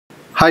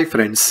Hi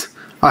friends,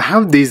 I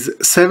have these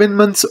 7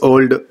 months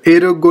old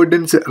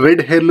Aerogarden's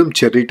red heirloom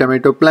cherry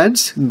tomato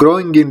plants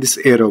growing in this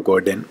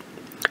Aerogarden.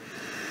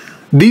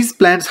 These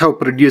plants have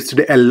produced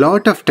a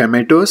lot of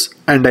tomatoes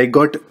and I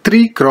got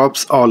 3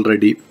 crops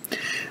already.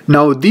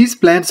 Now these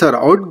plants are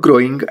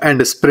outgrowing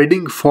and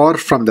spreading far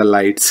from the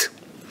lights.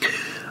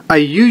 I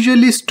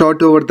usually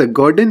start over the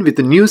garden with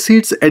new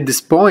seeds at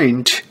this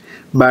point,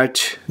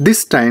 but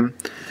this time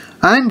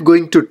I am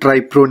going to try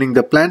pruning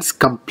the plants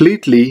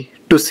completely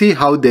to see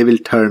how they will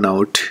turn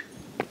out.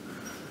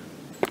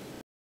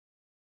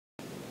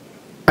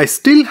 I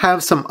still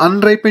have some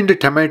unripened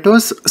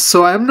tomatoes,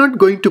 so I am not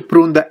going to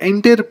prune the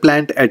entire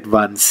plant at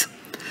once.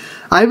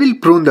 I will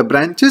prune the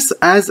branches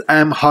as I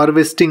am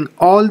harvesting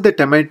all the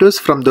tomatoes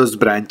from those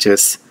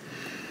branches.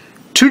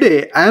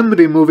 Today I am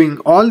removing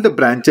all the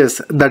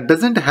branches that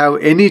doesn't have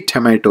any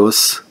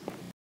tomatoes.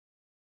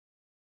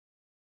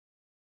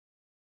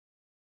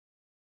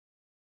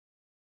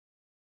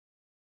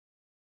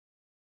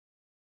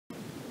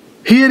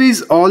 Here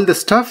is all the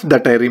stuff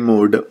that I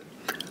removed.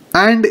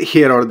 And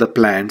here are the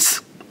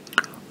plants.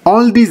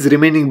 All these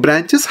remaining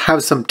branches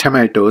have some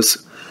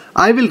tomatoes.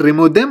 I will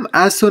remove them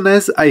as soon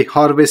as I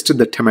harvest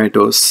the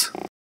tomatoes.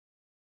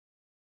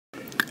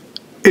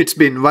 It's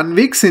been 1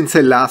 week since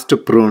I last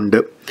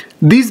pruned.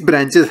 These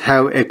branches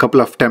have a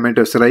couple of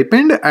tomatoes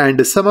ripened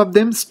and some of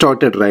them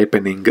started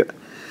ripening.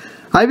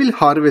 I will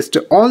harvest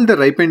all the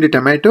ripened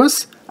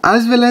tomatoes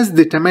as well as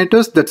the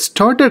tomatoes that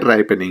started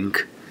ripening.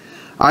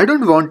 I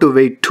don't want to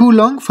wait too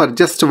long for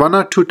just 1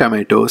 or 2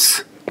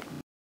 tomatoes.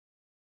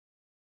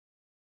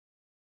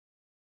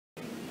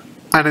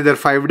 Another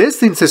 5 days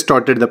since I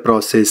started the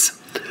process.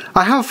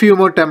 I have few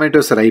more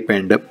tomatoes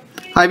ripened.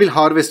 I will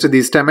harvest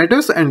these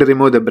tomatoes and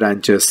remove the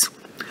branches.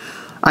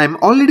 I am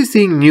already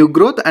seeing new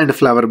growth and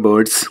flower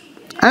buds.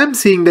 I am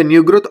seeing the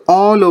new growth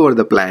all over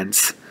the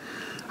plants.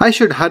 I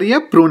should hurry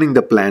up pruning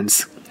the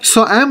plants.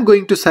 So I am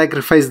going to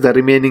sacrifice the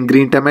remaining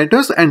green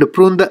tomatoes and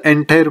prune the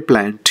entire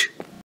plant.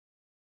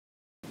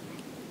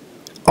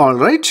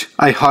 Alright,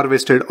 I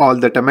harvested all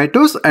the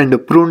tomatoes and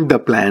pruned the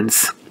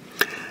plants.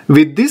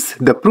 With this,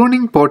 the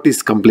pruning part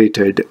is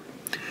completed.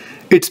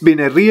 It's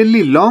been a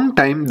really long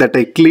time that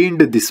I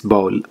cleaned this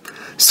bowl.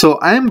 So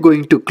I am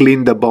going to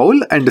clean the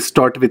bowl and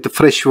start with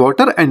fresh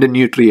water and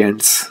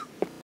nutrients.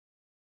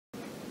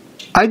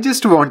 I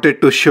just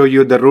wanted to show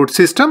you the root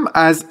system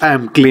as I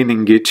am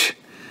cleaning it.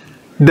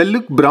 They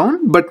look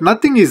brown, but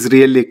nothing is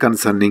really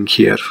concerning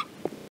here.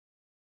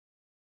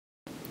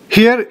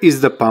 Here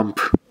is the pump.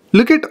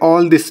 Look at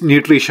all this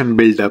nutrition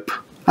buildup.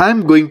 I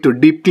am going to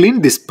deep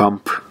clean this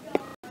pump.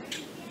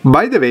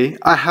 By the way,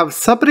 I have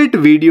separate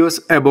videos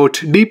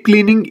about deep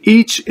cleaning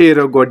each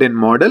Aerogarden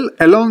model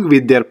along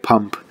with their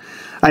pump.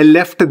 I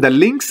left the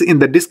links in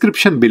the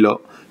description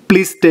below.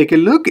 Please take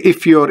a look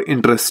if you are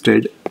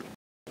interested.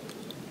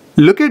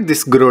 Look at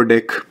this grow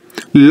deck.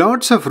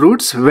 Lots of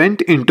roots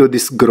went into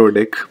this grow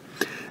deck.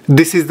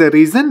 This is the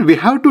reason we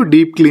have to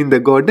deep clean the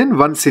garden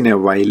once in a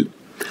while.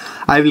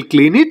 I will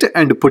clean it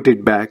and put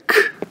it back.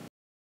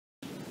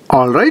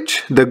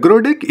 Alright, the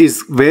grow deck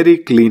is very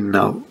clean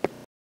now.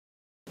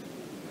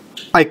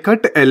 I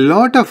cut a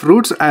lot of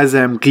roots as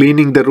I am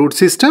cleaning the root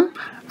system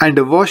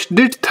and washed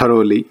it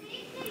thoroughly.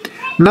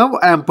 Now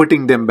I am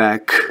putting them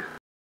back.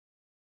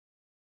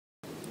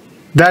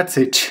 That's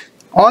it.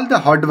 All the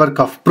hard work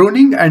of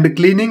pruning and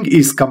cleaning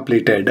is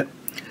completed.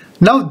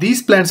 Now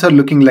these plants are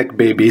looking like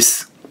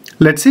babies.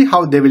 Let's see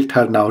how they will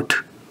turn out.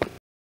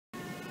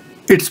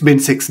 It's been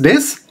 6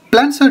 days.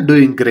 Plants are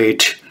doing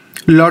great.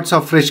 Lots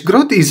of fresh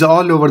growth is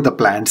all over the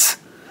plants.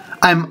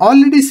 I am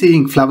already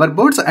seeing flower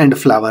buds and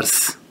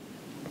flowers.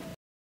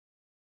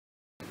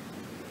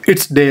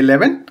 It's day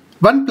 11.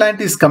 One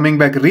plant is coming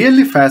back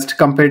really fast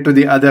compared to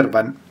the other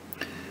one.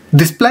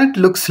 This plant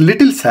looks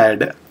little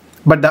sad,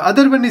 but the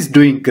other one is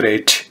doing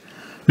great.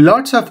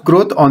 Lots of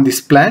growth on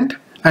this plant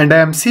and I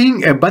am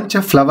seeing a bunch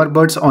of flower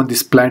buds on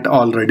this plant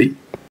already.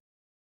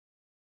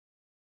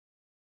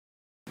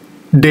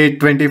 Day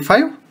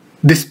 25.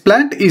 This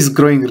plant is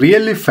growing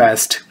really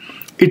fast.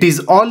 It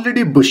is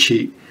already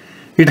bushy.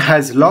 It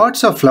has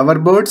lots of flower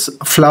buds,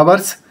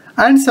 flowers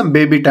and some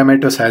baby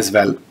tomatoes as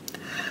well.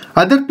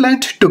 Other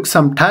plant took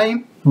some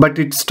time, but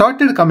it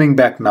started coming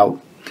back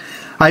now.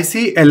 I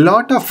see a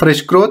lot of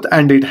fresh growth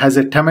and it has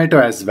a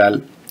tomato as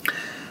well.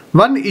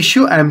 One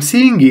issue I am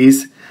seeing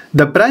is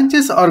the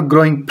branches are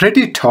growing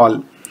pretty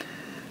tall.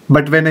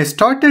 But when I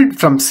started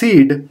from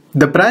seed,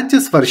 the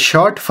branches were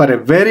short for a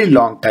very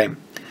long time.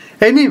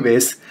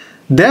 Anyways,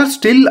 they are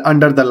still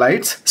under the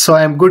lights, so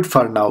I am good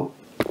for now.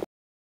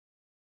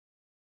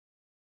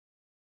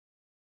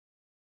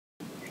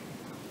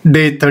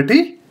 Day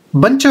 30.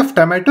 Bunch of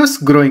tomatoes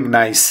growing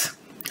nice.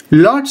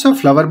 Lots of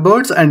flower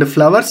buds and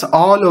flowers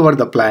all over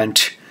the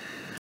plant.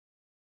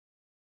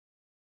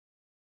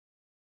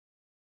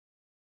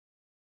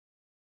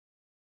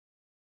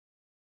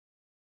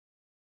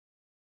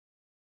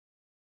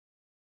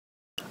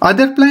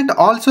 Other plant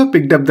also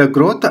picked up the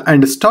growth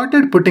and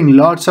started putting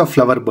lots of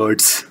flower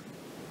buds.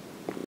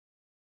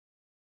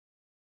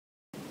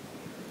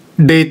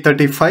 Day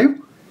 35.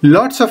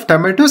 Lots of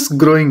tomatoes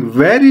growing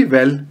very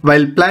well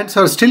while plants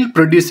are still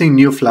producing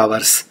new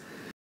flowers.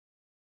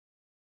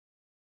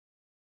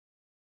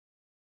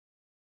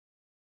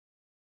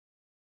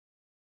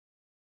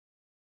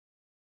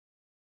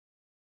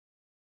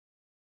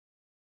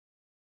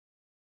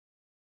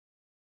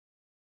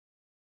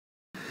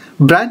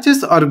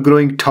 Branches are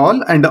growing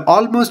tall and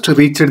almost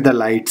reached the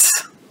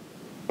lights.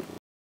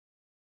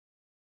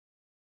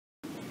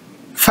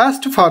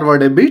 Fast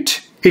forward a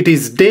bit, it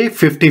is day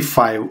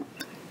 55.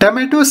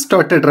 Tomatoes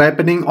started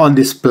ripening on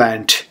this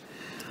plant.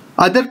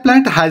 Other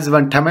plant has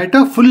one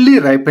tomato fully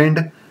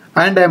ripened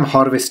and I am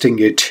harvesting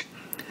it.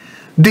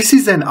 This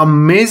is an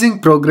amazing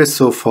progress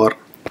so far.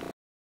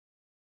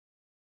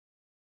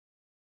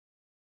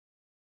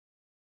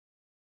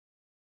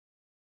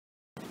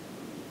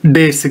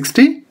 Day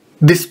 60.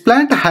 This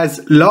plant has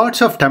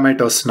lots of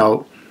tomatoes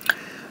now.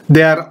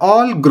 They are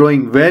all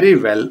growing very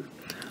well.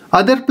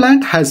 Other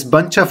plant has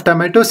bunch of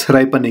tomatoes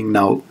ripening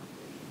now.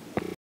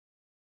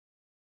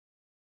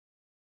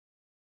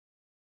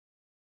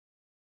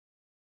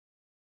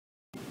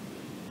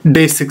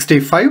 Day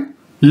 65.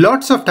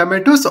 Lots of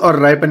tomatoes are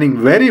ripening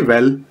very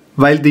well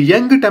while the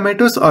young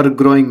tomatoes are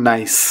growing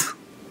nice.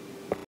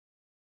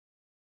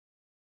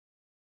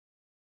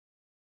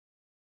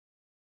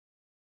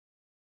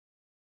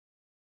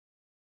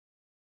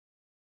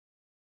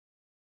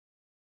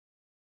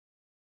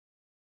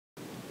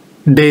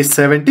 Day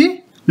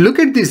 70. Look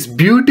at these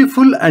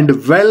beautiful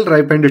and well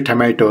ripened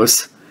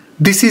tomatoes.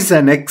 This is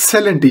an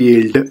excellent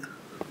yield.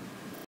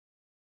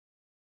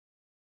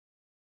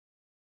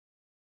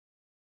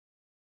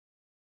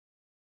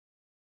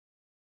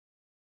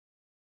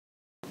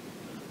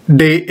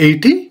 Day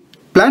 80.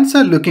 Plants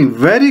are looking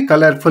very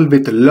colorful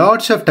with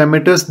lots of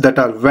tomatoes that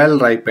are well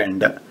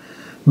ripened.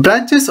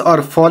 Branches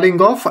are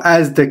falling off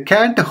as they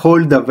can't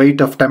hold the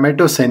weight of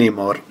tomatoes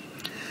anymore.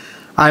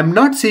 I am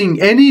not seeing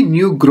any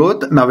new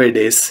growth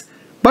nowadays,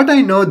 but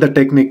I know the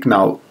technique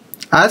now.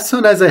 As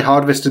soon as I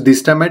harvest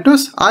these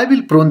tomatoes, I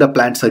will prune the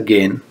plants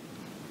again.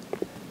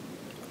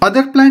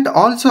 Other plant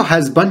also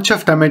has bunch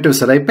of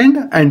tomatoes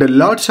ripened and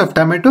lots of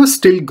tomatoes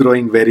still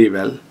growing very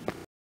well.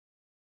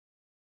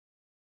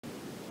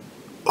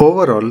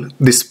 Overall,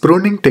 this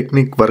pruning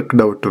technique worked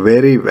out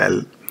very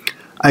well.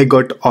 I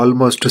got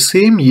almost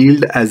same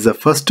yield as the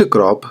first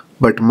crop,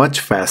 but much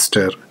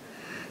faster.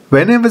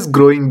 When I was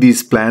growing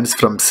these plants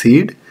from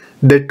seed,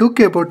 they took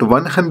about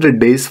 100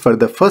 days for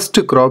the first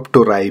crop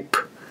to ripe.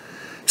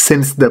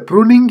 Since the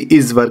pruning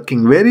is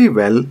working very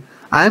well,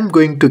 I am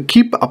going to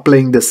keep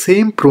applying the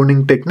same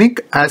pruning technique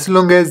as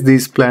long as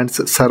these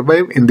plants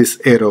survive in this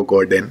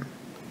Aerogarden.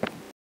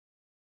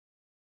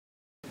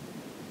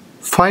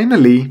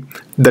 Finally,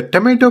 the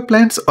tomato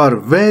plants are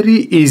very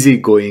easy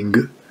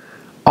going.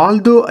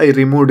 Although I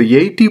removed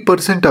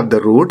 80% of the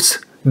roots,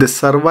 they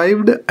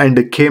survived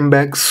and came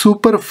back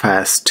super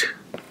fast.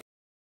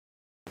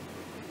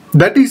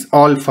 That is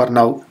all for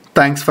now.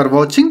 Thanks for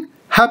watching.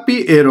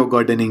 Happy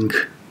Aerogardening!